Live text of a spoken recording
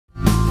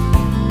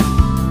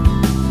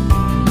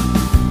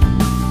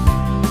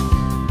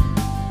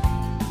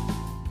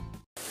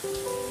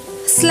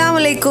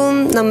Assalamualaikum,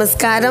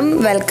 നമസ്കാരം,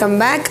 welcome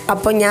back.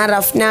 അപ്പോൾ ഞാൻ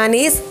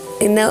റഫ്നാനീസ്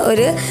ഇന്ന്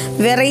ഒരു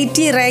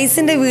വെറൈറ്റി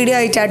റൈസിൻ്റെ വീഡിയോ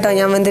ആയിട്ടാട്ടോ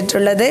ഞാൻ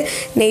വന്നിട്ടുള്ളത്.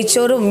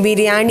 നെയ്ച്ചോറും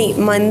ബിരിയാണി,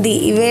 മന്തി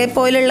ഇവയെ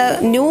പോലുള്ള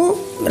ന്യൂ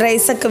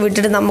റൈസൊക്കെ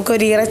വിട്ടിട്ട്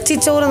നമുക്കൊരു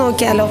ഇറച്ചിച്ചോറ്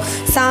നോക്കിയാലോ.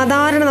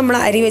 സാധാരണ നമ്മൾ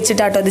അരി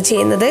വെച്ചിട്ടാട്ടോ അത്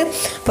ചെയ്യുന്നത്.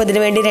 അപ്പോൾ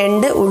ഇതിനു വേണ്ടി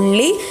 2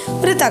 ഉള്ളി,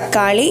 ഒരു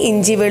തക്കാളി,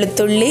 ഇഞ്ചി,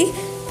 വെളുത്തുള്ളി,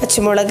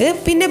 പച്ചമുളക്,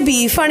 പിന്നെ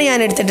ബീഫാണ് ഞാൻ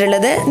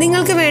എടുത്തിട്ടുള്ളത്.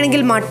 നിങ്ങൾക്ക്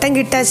വേണമെങ്കിൽ മട്ടൻ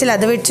കിട്ടാച്ചാൽ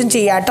അത് വെച്ചും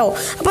ചെയ്യാം കേട്ടോ.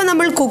 അപ്പോൾ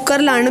നമ്മൾ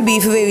കുക്കറിലാണ്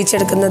ബീഫ്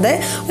വേവിച്ചെടുക്കുന്നത്.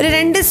 ഒരു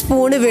 2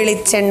 സ്പൂണ്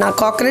വെളിച്ചെണ്ണ,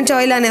 കോക്കനട്ട്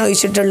ഓയിലാണ്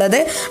ഒഴിച്ചിട്ടുള്ളത്.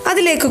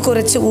 അതിലേക്ക്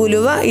കുറച്ച്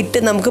ഉലുവ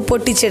ഇട്ട് നമുക്ക്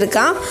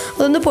പൊട്ടിച്ചെടുക്കാം.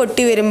 അതൊന്ന്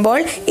പൊട്ടി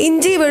വരുമ്പോൾ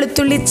ഇഞ്ചി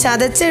വെളുത്തുള്ളി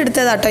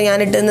ചതച്ചെടുത്തതാട്ടോ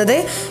ഞാൻ ഇടുന്നത്.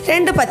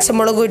 2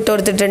 പച്ചമുളകും ഇട്ട്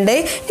കൊടുത്തിട്ടുണ്ട്.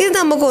 ഇത്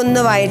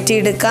നമുക്കൊന്ന്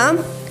വഴറ്റിയെടുക്കാം.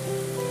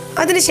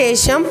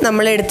 അതിനുശേഷം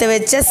നമ്മൾ എടുത്ത്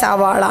വെച്ച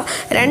സവാള,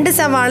 2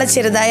 സവാള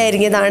ചെറുതായി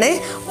അരിഞ്ഞതാണ്,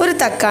 ഒരു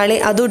തക്കാളി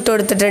അതും ഇട്ട്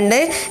കൊടുത്തിട്ടുണ്ട്.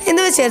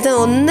 എന്നിവ ചേർത്ത്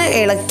ഒന്ന്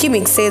ഇളക്കി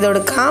മിക്സ് ചെയ്ത്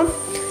കൊടുക്കാം.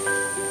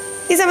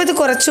 ഈ സമയത്ത്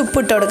കുറച്ച്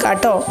ഉപ്പ് ഇട്ട് കൊടുക്കാം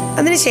കേട്ടോ.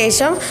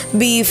 അതിനുശേഷം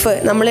ബീഫ്,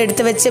 നമ്മൾ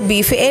എടുത്ത് വെച്ച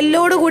ബീഫ്,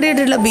 എല്ലോട്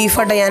കൂടിയിട്ടുള്ള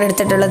ബീഫാട്ടോ ഞാൻ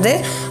എടുത്തിട്ടുള്ളത്.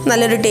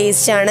 നല്ലൊരു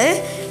ടേസ്റ്റാണ്.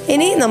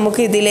 ഇനി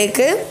നമുക്ക്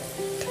ഇതിലേക്ക്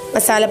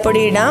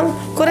മസാലപ്പൊടി ഇടാം.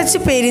 കുറച്ച്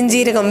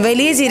പെരിഞ്ജീരകം,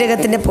 വലിയ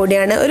ജീരകത്തിൻ്റെ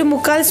പൊടിയാണ്, ഒരു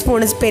 1/4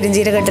 സ്പൂൺ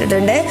പെരിഞ്ജീരകം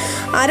ഇട്ടിട്ടുണ്ട്.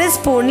 1/2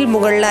 സ്പൂണിൽ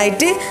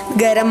മുകളിലായിട്ട്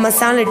ഗരം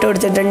മസാല ഇട്ട്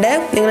കൊടുത്തിട്ടുണ്ട്.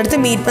 നിങ്ങളുടെ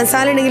അടുത്ത് മീറ്റ്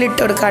മസാല ഉണ്ടെങ്കിൽ ഇട്ട്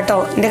കൊടുക്കാം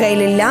കേട്ടോ, എൻ്റെ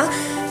കയ്യിലില്ല.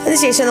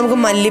 അതിനുശേഷം നമുക്ക്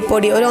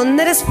മല്ലിപ്പൊടി, ഒരു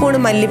 1.5 സ്പൂൺ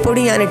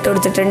മല്ലിപ്പൊടി ഞാൻ ഇട്ട്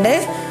കൊടുത്തിട്ടുണ്ട്.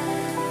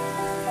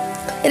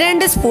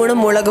 2 സ്പൂണ്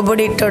മുളക്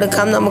പൊടി ഇട്ട്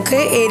കൊടുക്കാം. നമുക്ക്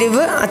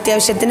എരിവ്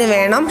അത്യാവശ്യത്തിന്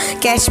വേണം.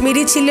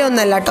 കാശ്മീരി ചില്ലി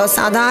ഒന്നല്ല കേട്ടോ,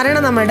 സാധാരണ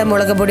നമ്മുടെ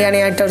മുളക് പൊടിയാണ്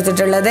ഞാൻ ഇട്ട്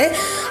കൊടുത്തിട്ടുള്ളത്.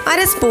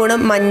 1/2 സ്പൂണ്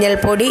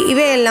മഞ്ഞൾപ്പൊടി.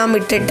 ഇവയെല്ലാം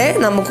ഇട്ടിട്ട്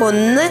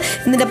നമുക്കൊന്ന്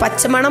ഇതിൻ്റെ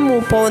പച്ചമണം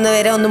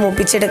പോകുന്നവരെ ഒന്ന്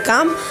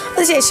മൂപ്പിച്ചെടുക്കാം.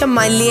 അതിനുശേഷം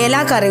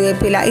മല്ലിയില,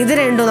 കറിവേപ്പില, ഇത്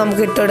രണ്ടും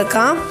നമുക്ക് ഇട്ട്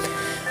കൊടുക്കാം.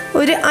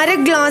 ഒരു 1/2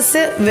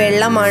 ഗ്ലാസ്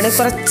വെള്ളമാണ്,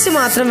 കുറച്ച്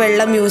മാത്രം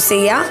വെള്ളം യൂസ്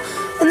ചെയ്യുക.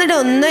 എന്നിട്ട്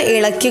ഒന്ന്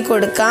ഇളക്കി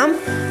കൊടുക്കാം.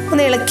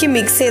 ഒന്ന് ഇളക്കി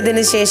മിക്സ്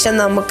ചെയ്തതിന് ശേഷം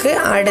നമുക്ക്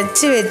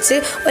അടച്ച് വെച്ച്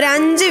ഒരു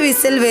 5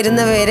 വിസിൽ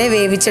വരുന്നവരെ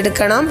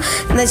വേവിച്ചെടുക്കണം.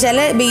 എന്നുവെച്ചാൽ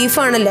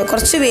ബീഫാണല്ലോ,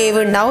 കുറച്ച് വേവ്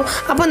ഉണ്ടാവും.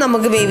 അപ്പോൾ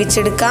നമുക്ക്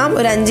വേവിച്ചെടുക്കാം.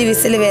 ഒരു 5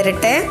 വിസിൽ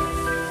വരട്ടെ.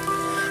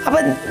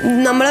 അപ്പോൾ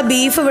നമ്മളെ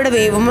ബീഫ് ഇവിടെ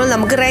വേവുമ്പോൾ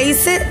നമുക്ക്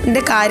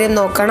റൈസിൻ്റെ കാര്യം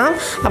നോക്കണം.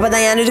 അപ്പോൾ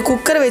ഞാനൊരു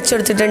കുക്കർ വെച്ച്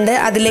കൊടുത്തിട്ടുണ്ട്.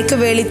 അതിലേക്ക്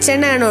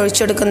വെളിച്ചെണ്ണയാണ്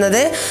ഒഴിച്ചു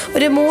കൊടുക്കുന്നത്.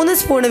 ഒരു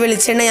 3 സ്പൂൺ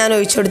വെളിച്ചെണ്ണ ഞാൻ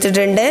ഒഴിച്ചു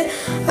കൊടുത്തിട്ടുണ്ട്.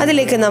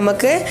 അതിലേക്ക്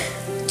നമുക്ക്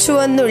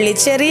ചുവന്നുള്ളി,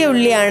 ചെറിയ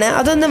ഉള്ളിയാണ്,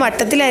 അതൊന്ന്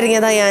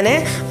വട്ടത്തിലരിഞ്ഞതാണ് ഞാൻ.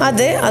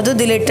 അത്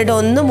ഇതിലിട്ടിട്ട്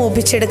ഒന്ന്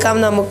മൂപ്പിച്ചെടുക്കാം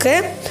നമുക്ക്.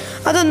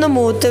 അതൊന്ന്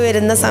മൂത്ത്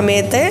വരുന്ന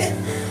സമയത്ത്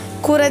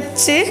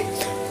കുറച്ച്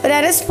ഒരു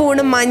 1/2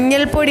 സ്പൂണ്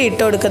മഞ്ഞൾപ്പൊടി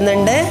ഇട്ട്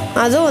കൊടുക്കുന്നുണ്ട്.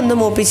 അതും ഒന്ന്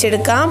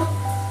മൂപ്പിച്ചെടുക്കാം.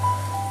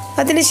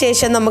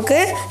 അതിനുശേഷം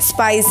നമുക്ക്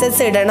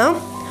സ്പൈസസ് ഇടണം.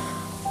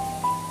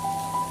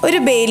 ഒരു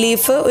ബേ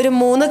ലീഫ്, ഒരു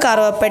 3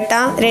 കറുവപ്പട്ട,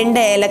 2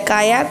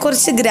 ഏലക്കായ,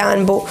 കുറച്ച്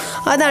ഗ്രാമ്പൂ,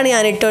 അതാണ്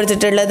ഞാൻ ഇട്ട്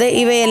കൊടുത്തിട്ടുള്ളത്.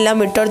 ഇവയെല്ലാം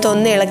ഇട്ടുകൊടുത്ത്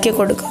ഒന്ന് ഇളക്കി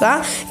കൊടുക്കുക.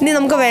 ഇനി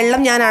നമുക്ക്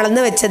വെള്ളം ഞാൻ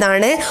അളന്ന്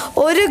വെച്ചതാണ്.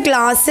 1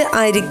 ഗ്ലാസ്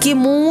അരിക്ക്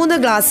 3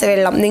 ഗ്ലാസ്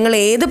വെള്ളം. നിങ്ങൾ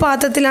ഏത്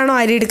പാത്രത്തിലാണോ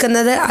അരി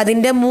എടുക്കുന്നത്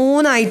അതിൻ്റെ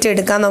 3 ആയിട്ട്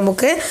എടുക്കാം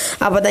നമുക്ക്.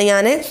 അപ്പോൾ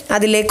ഞാൻ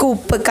അതിലേക്ക്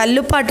ഉപ്പ്,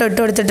 കല്ലുപ്പാട്ടോ ഇട്ട്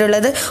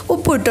കൊടുത്തിട്ടുള്ളത്.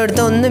 ഉപ്പ് ഇട്ട്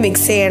കൊടുത്ത് ഒന്ന്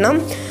മിക്സ് ചെയ്യണം.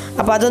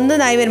 അപ്പോൾ അതൊന്ന്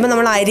ഇതായി വരുമ്പോൾ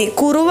നമ്മൾ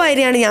കുറുവ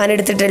അരിയാണ് ഞാൻ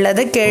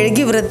എടുത്തിട്ടുള്ളത്.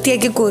 കഴുകി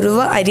വൃത്തിയാക്കി കുറുവ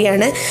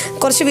അരിയാണ്.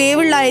 കുറച്ച്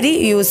വേവുള്ള അരി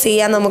യൂസ്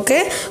ചെയ്യാം നമുക്ക്.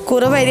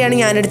 കുറുവ അരിയാണ്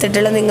ഞാൻ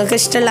എടുത്തിട്ടുള്ളത്. നിങ്ങൾക്ക്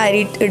ഇഷ്ടമുള്ള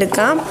അരി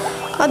എടുക്കാം.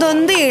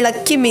 അതൊന്ന്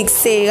ഇളക്കി മിക്സ്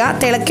ചെയ്യുക.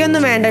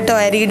 തിളക്കൊന്നും വേണ്ട കേട്ടോ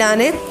അരി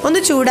ഇടാൻ.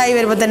 ഒന്ന് ചൂടായി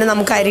വരുമ്പോൾ തന്നെ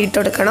നമുക്ക് അരി ഇട്ട്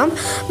കൊടുക്കണം.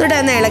 എന്നിട്ട്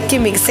ഒന്ന് ഇളക്കി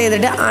മിക്സ്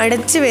ചെയ്തിട്ട്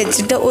അടച്ച്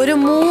വെച്ചിട്ട് ഒരു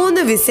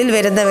 3 വിസിൽ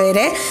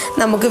വരുന്നവരെ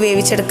നമുക്ക്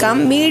വേവിച്ചെടുക്കാം.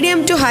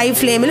 മീഡിയം ടു ഹൈ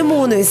ഫ്ലെയിമിൽ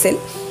 3 വിസിൽ.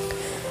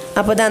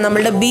 അപ്പോൾ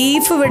നമ്മളുടെ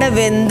ബീഫ് ഇവിടെ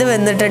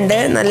വന്നിട്ടുണ്ട്.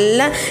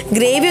 നല്ല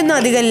ഗ്രേവി ഒന്നും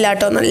അധികം ഇല്ല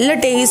കേട്ടോ, നല്ല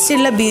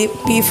ടേസ്റ്റുള്ള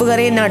ബീഫ്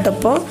കറി തന്നെ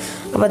കേട്ടോ.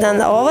 അപ്പോൾ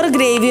ഓവർ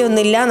ഗ്രേവി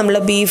ഒന്നുമില്ല.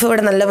 നമ്മളെ ബീഫ്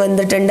ഇവിടെ നല്ല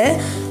വെന്തിട്ടുണ്ട്.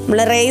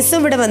 നമ്മളെ റൈസും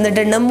ഇവിടെ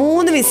വന്നിട്ടുണ്ട്.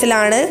 3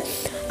 വിസിലാണ്.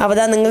 അപ്പോൾ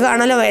നിങ്ങൾക്ക്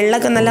കാണാമല്ലോ,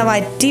 വെള്ളമൊക്കെ നല്ല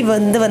വറ്റി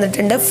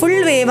വന്നിട്ടുണ്ട്. ഫുൾ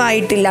വേവ്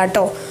ആയിട്ടില്ല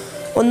കേട്ടോ,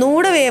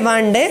 ഒന്നുകൂടെ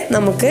വേവാണ്ട്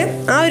നമുക്ക്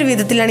ആ ഒരു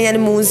വിധത്തിലാണ് ഞാൻ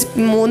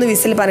 3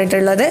 വിസിൽ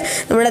പറഞ്ഞിട്ടുള്ളത്.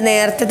 നമ്മുടെ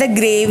നേരത്തെ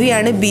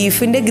ഗ്രേവിയാണ്,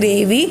 ബീഫിൻ്റെ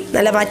ഗ്രേവി,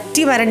 നല്ല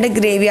വറ്റി വരേണ്ട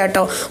ഗ്രേവി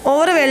ആട്ടോ.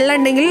 ഓവർ വെള്ളം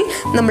ഉണ്ടെങ്കിൽ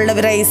നമ്മളുടെ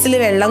റൈസിൽ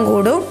വെള്ളം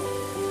കൂടും.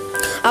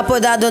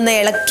 അപ്പോൾ അതൊന്ന്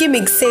ഇളക്കി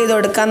മിക്സ് ചെയ്ത്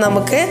കൊടുക്കാം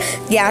നമുക്ക്.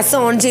 ഗ്യാസ്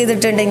ഓൺ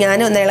ചെയ്തിട്ടുണ്ട്,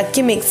 ഞാൻ ഒന്ന്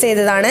ഇളക്കി മിക്സ്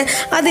ചെയ്തതാണ്.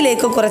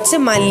 അതിലേക്ക് കുറച്ച്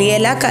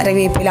മല്ലിയില,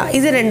 കറിവേപ്പില,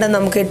 ഇത് രണ്ടും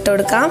നമുക്ക് ഇട്ട്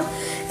കൊടുക്കാം.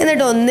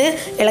 എന്നിട്ട് ഒന്ന്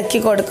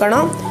ഇളക്കി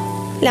കൊടുക്കണം.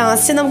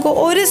 ലാസ്റ്റ് നമുക്ക്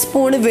 1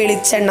 സ്പൂണ്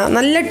വെളിച്ചെണ്ണ,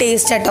 നല്ല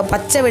ടേസ്റ്റ് ആട്ടോ,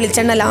 പച്ച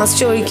വെളിച്ചെണ്ണ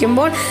ലാസ്റ്റ്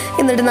ഒഴിക്കുമ്പോൾ.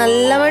 എന്നിട്ട്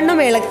നല്ലവണ്ണം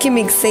ഇളക്കി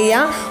മിക്സ്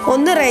ചെയ്യാം.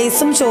 ഒന്ന്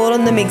റൈസും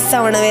ചോറൊന്ന് മിക്സ്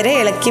ആവണ വരെ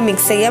ഇളക്കി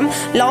മിക്സ് ചെയ്യാം.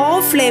 ലോ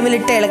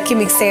ഫ്ലെയിമിലിട്ട് ഇളക്കി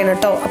മിക്സ് ചെയ്യണം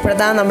കേട്ടോ.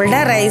 അപ്പോഴതാ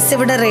നമ്മളുടെ റൈസ്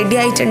ഇവിടെ റെഡി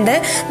ആയിട്ടുണ്ട്.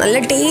 നല്ല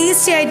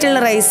ടേസ്റ്റി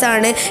ആയിട്ടുള്ള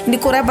റൈസാണ്. ഇനി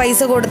കുറേ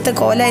പൈസ കൊടുത്ത്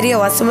കോലരിയോ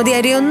ബസുമതി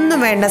അരിയോ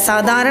ഒന്നും വേണ്ട.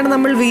 സാധാരണ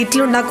നമ്മൾ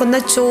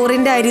വീട്ടിലുണ്ടാക്കുന്ന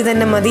ചോറിൻ്റെ അരി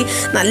തന്നെ മതി.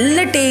 നല്ല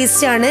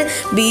ടേസ്റ്റാണ്.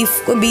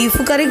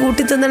 ബീഫ് കറി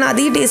കൂട്ടി തിന്നണം,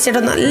 അതേ ടേസ്റ്റ്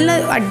ആട്ടോ, നല്ല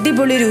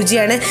അടിപൊളി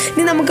രുചിയാണ്.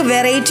 ഇനി നമുക്ക്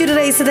വെറൈറ്റി ഒരു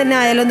റൈസ് തന്നെ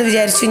ആയാലോ എന്ന്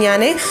വിചാരിച്ചു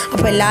ഞാൻ.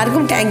 അപ്പോൾ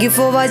എല്ലാവർക്കും താങ്ക് യു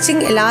ഫോർ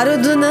വാച്ചിങ്. എല്ലാവരും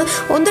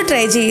ഇതൊന്ന്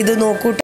ട്രൈ ചെയ്ത് നോക്കൂ.